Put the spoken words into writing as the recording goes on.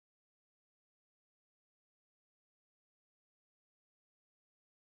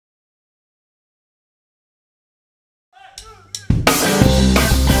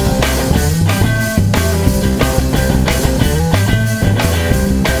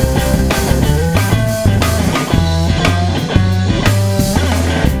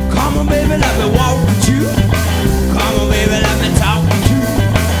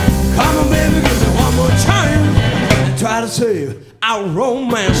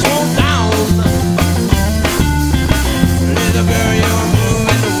slow down. Little girl, you're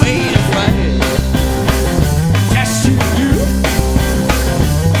moving the way to fight. Yes, you do.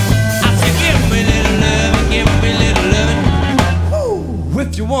 I said, give me a little loving, give me a little loving. Ooh, if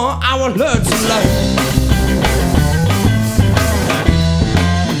you want, I will learn to love.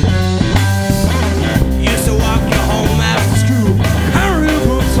 Used to walk you home after school, carry your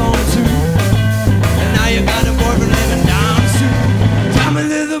books on too. And now you got a boyfriend living down the street. Tell me,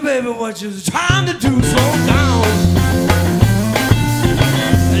 little baby, what you trying to do? Slow down.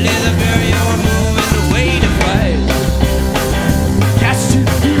 Little girl, you're moving the way to fight. Yes, you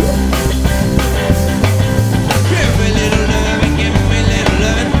do. Give me a little loving, give me a little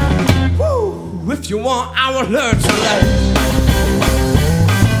loving. Woo, if you want, I will learn to love.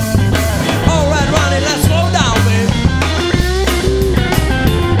 All right, Ronnie, let's slow down, baby.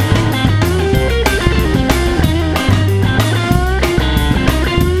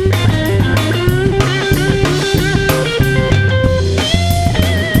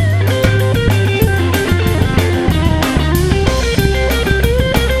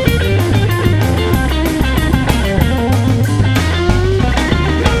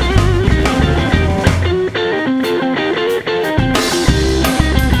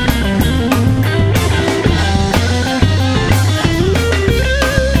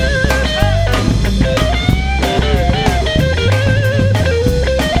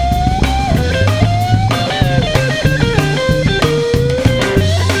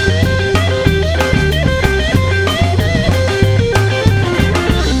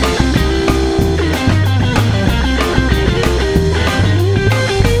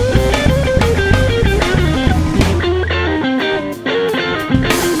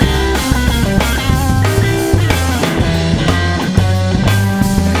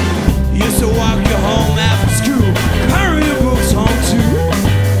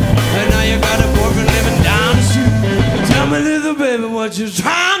 What you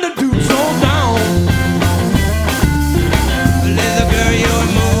trying to do? Slow down. Little girl, you're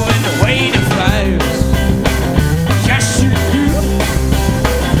moving the way to flies. Yes, you do.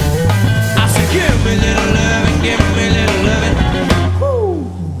 I said, give me a little loving, give me a little loving. Woo.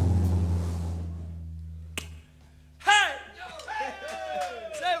 Hey!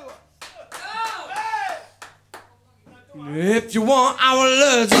 Say what? If you want, I will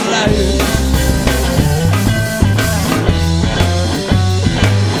learn to life.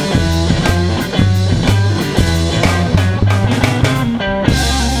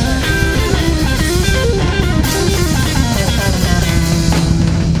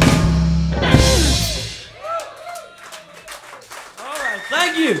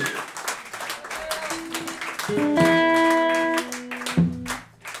 Thank you.